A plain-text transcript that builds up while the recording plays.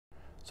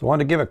So I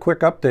wanted to give a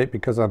quick update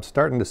because I'm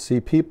starting to see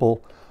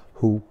people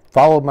who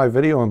followed my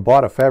video and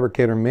bought a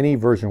Fabrikator Mini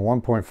version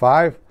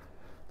 1.5.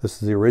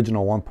 This is the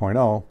original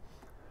 1.0.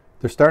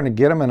 They're starting to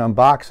get them in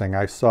unboxing.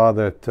 I saw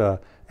that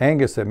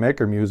Angus at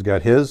Maker Muse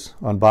got his,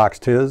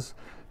 unboxed his,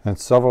 and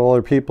several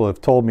other people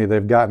have told me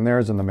they've gotten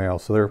theirs in the mail.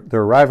 So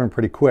they're arriving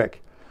pretty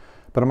quick.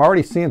 But I'm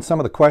already seeing some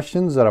of the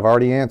questions that I've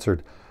already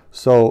answered.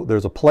 So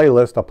there's a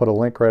playlist, I'll put a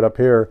link right up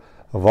here,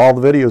 of all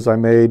the videos I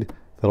made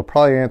that'll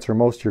probably answer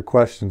most of your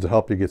questions to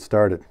help you get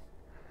started.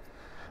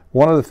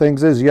 One of the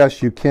things is,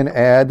 yes, you can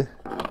add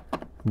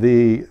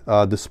the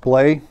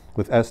display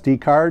with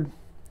SD card,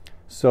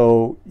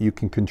 so you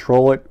can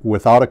control it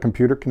without a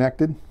computer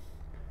connected.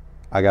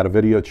 I got a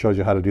video that shows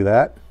you how to do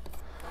that.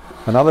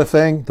 Another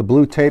thing, the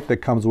blue tape that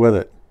comes with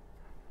it.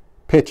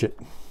 Pitch it.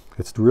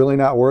 It's really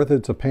not worth it.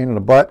 It's a pain in the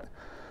butt.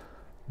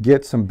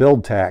 Get some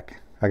build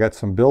tack. I got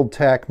some build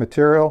tack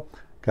material.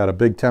 Got a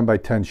big 10 by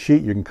 10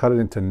 sheet. You can cut it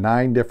into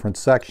 9 different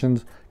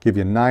sections. Give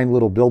you 9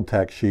 little build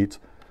tack sheets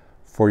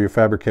for your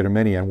Fabrikator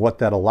Mini. And what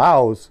that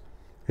allows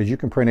is you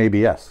can print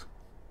ABS.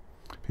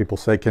 People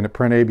say, can it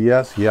print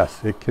ABS?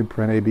 Yes, it can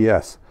print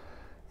ABS.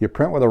 You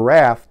print with a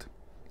raft,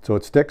 so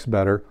it sticks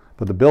better,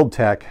 but the build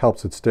tack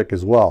helps it stick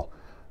as well.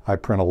 I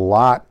print a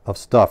lot of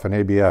stuff in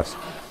ABS.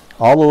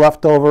 All the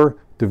leftover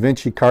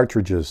DaVinci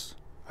cartridges,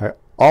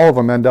 all of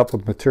them end up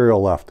with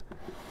material left.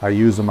 I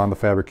use them on the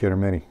Fabrikator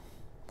Mini.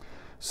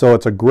 So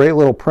it's a great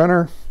little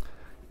printer.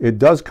 It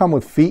does come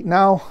with feet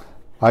now.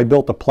 I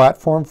built a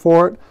platform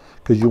for it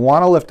because you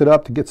want to lift it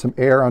up to get some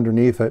air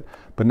underneath it,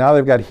 but now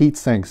they've got heat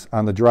sinks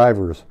on the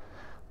drivers.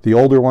 The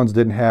older ones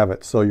didn't have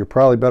it, so you're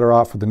probably better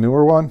off with the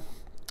newer one.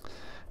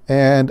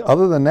 And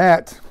other than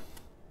that,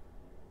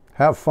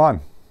 have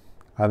fun.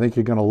 I think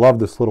you're going to love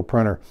this little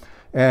printer.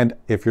 And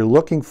if you're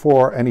looking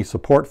for any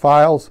support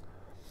files,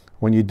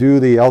 when you do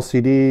the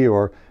LCD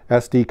or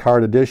SD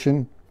card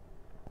edition,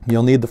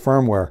 you'll need the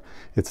firmware.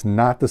 It's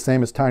not the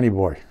same as Tiny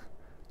Boy.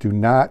 Do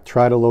not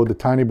try to load the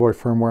Tiny Boy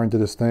firmware into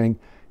this thing.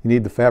 You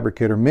need the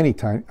Fabrikator Mini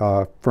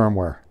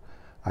firmware.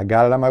 I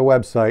got it on my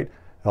website,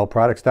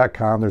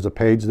 lproducts.com. There's a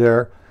page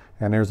there,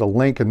 and there's a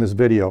link in this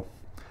video.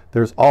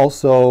 There's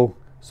also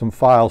some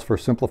files for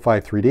Simplify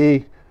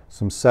 3D,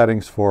 some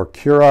settings for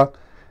Cura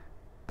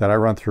that I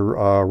run through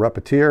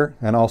Repetier,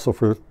 and also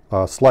for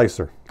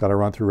Slicer that I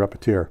run through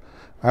Repetier.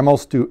 I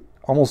almost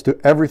do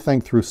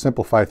everything through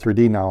Simplify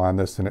 3D now on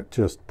this, and it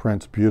just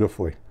prints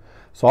beautifully.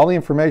 So all the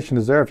information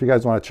is there if you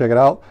guys want to check it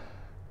out.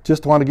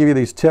 Just want to give you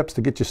these tips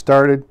to get you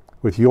started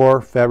with your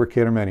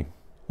Fabrikator Mini.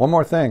 One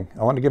more thing,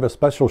 I want to give a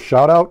special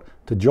shout out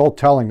to Joel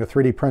Telling, the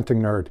 3D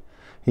printing nerd.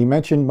 He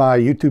mentioned my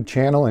YouTube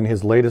channel in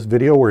his latest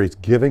video where he's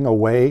giving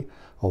away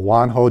a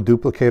Wanhao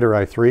Duplicator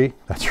i3.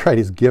 That's right,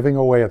 he's giving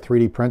away a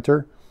 3D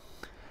printer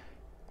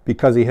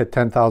because he hit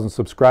 10,000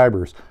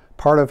 subscribers.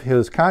 Part of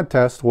his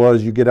contest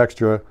was you get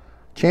extra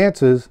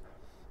chances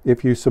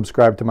if you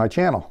subscribe to my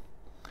channel.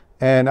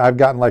 And I've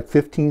gotten like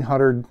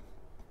 1,500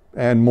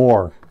 and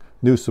more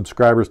new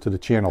subscribers to the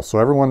channel. So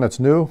everyone that's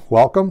new,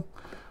 welcome.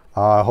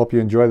 I hope you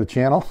enjoy the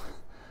channel,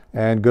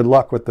 and good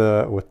luck with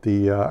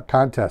the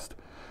contest.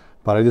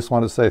 But I just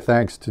want to say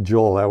thanks to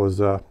Joel. That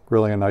was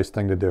really a nice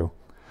thing to do.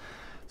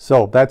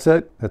 So that's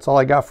it. That's all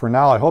I got for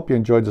now. I hope you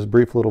enjoyed this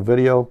brief little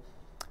video,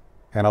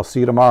 and I'll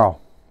see you tomorrow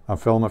on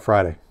Filament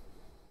Friday.